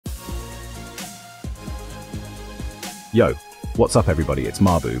Yo, what's up everybody, it's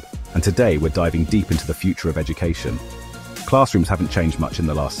Marboob, and today we're diving deep into the future of education. Classrooms haven't changed much in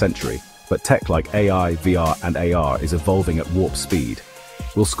the last century, but tech like AI, VR, and AR is evolving at warp speed.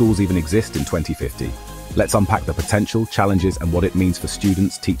 Will schools even exist in 2050? Let's unpack the potential, challenges, and what it means for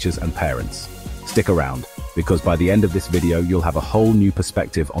students, teachers, and parents. Stick around, because by the end of this video, you'll have a whole new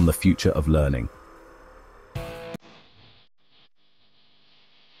perspective on the future of learning.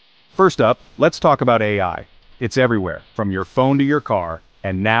 First up, let's talk about AI. It's everywhere, from your phone to your car,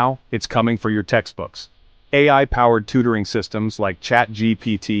 and now it's coming for your textbooks. AI-powered tutoring systems like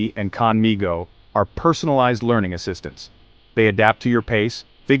ChatGPT and Conmigo are personalized learning assistants. They adapt to your pace,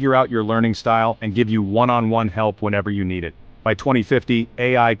 figure out your learning style, and give you one-on-one help whenever you need it. By 2050,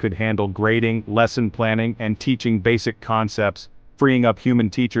 AI could handle grading, lesson planning, and teaching basic concepts, freeing up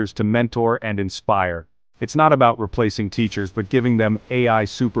human teachers to mentor and inspire. It's not about replacing teachers, but giving them AI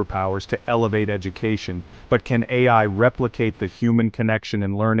superpowers to elevate education. But can AI replicate the human connection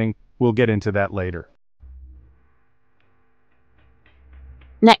in learning? We'll get into that later.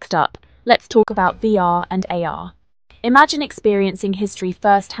 Next up, let's talk about VR and AR. Imagine experiencing history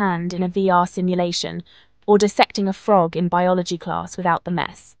firsthand in a VR simulation, or dissecting a frog in biology class without the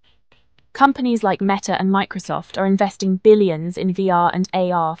mess. Companies like Meta and Microsoft are investing billions in VR and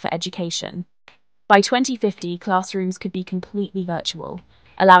AR for education. By 2050, classrooms could be completely virtual,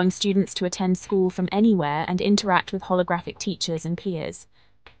 allowing students to attend school from anywhere and interact with holographic teachers and peers.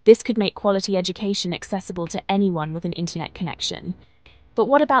 This could make quality education accessible to anyone with an internet connection. But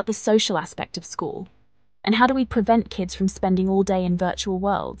what about the social aspect of school? And how do we prevent kids from spending all day in virtual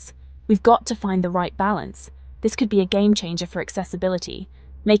worlds? We've got to find the right balance. This could be a game changer for accessibility,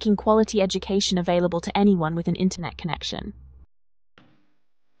 making quality education available to anyone with an internet connection.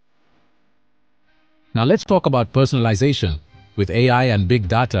 Now let's talk about personalization. With AI and big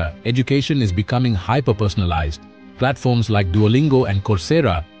data, education is becoming hyper-personalized. Platforms like Duolingo and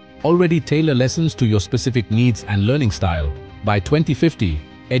Coursera already tailor lessons to your specific needs and learning style. By 2050,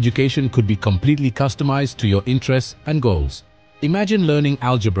 education could be completely customized to your interests and goals. Imagine learning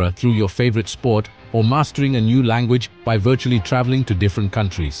algebra through your favorite sport or mastering a new language by virtually traveling to different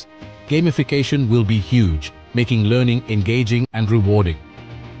countries. Gamification will be huge, making learning engaging and rewarding.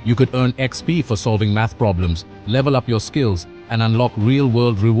 You could earn XP for solving math problems, level up your skills, and unlock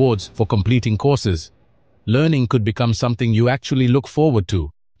real-world rewards for completing courses. Learning could become something you actually look forward to,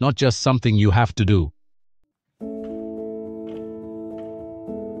 not just something you have to do.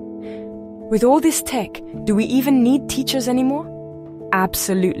 With all this tech, do we even need teachers anymore?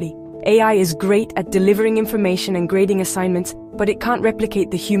 Absolutely. AI is great at delivering information and grading assignments, but it can't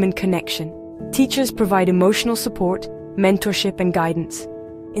replicate the human connection. Teachers provide emotional support, mentorship, and guidance.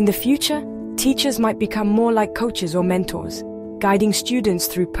 In the future, teachers might become more like coaches or mentors, guiding students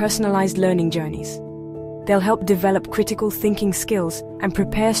through personalized learning journeys. They'll help develop critical thinking skills and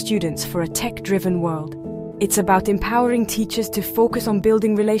prepare students for a tech-driven world. It's about empowering teachers to focus on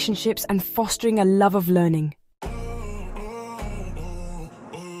building relationships and fostering a love of learning.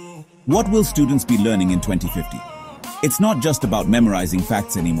 What will students be learning in 2050? It's not just about memorizing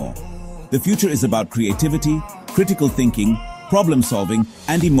facts anymore. The future is about creativity, critical thinking, problem-solving,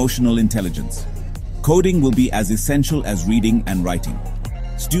 and emotional intelligence. Coding will be as essential as reading and writing.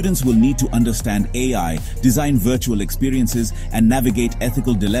 Students will need to understand AI, design virtual experiences, and navigate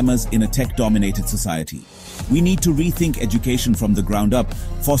ethical dilemmas in a tech-dominated society. We need to rethink education from the ground up,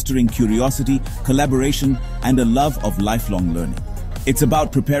 fostering curiosity, collaboration, and a love of lifelong learning. It's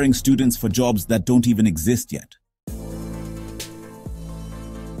about preparing students for jobs that don't even exist yet.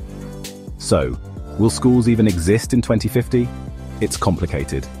 So, will schools even exist in 2050? It's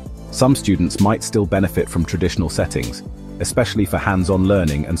complicated. Some students might still benefit from traditional settings, especially for hands-on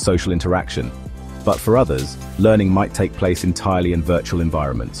learning and social interaction. But for others, learning might take place entirely in virtual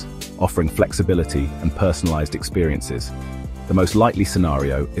environments, offering flexibility and personalized experiences. The most likely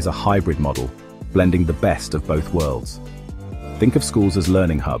scenario is a hybrid model, blending the best of both worlds. Think of schools as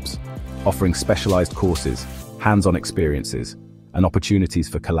learning hubs, offering specialized courses, hands-on experiences, and opportunities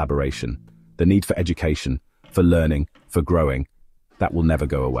for collaboration. The need for education, for learning, for growing, that will never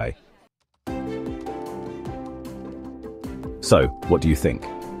go away. So, what do you think?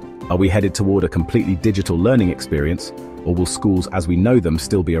 Are we headed toward a completely digital learning experience, or will schools as we know them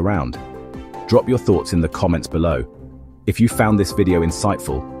still be around? Drop your thoughts in the comments below. If you found this video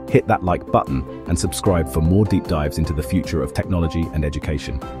insightful, hit that like button and subscribe for more deep dives into the future of technology and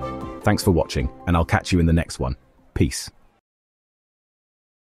education. Thanks for watching, and I'll catch you in the next one. Peace.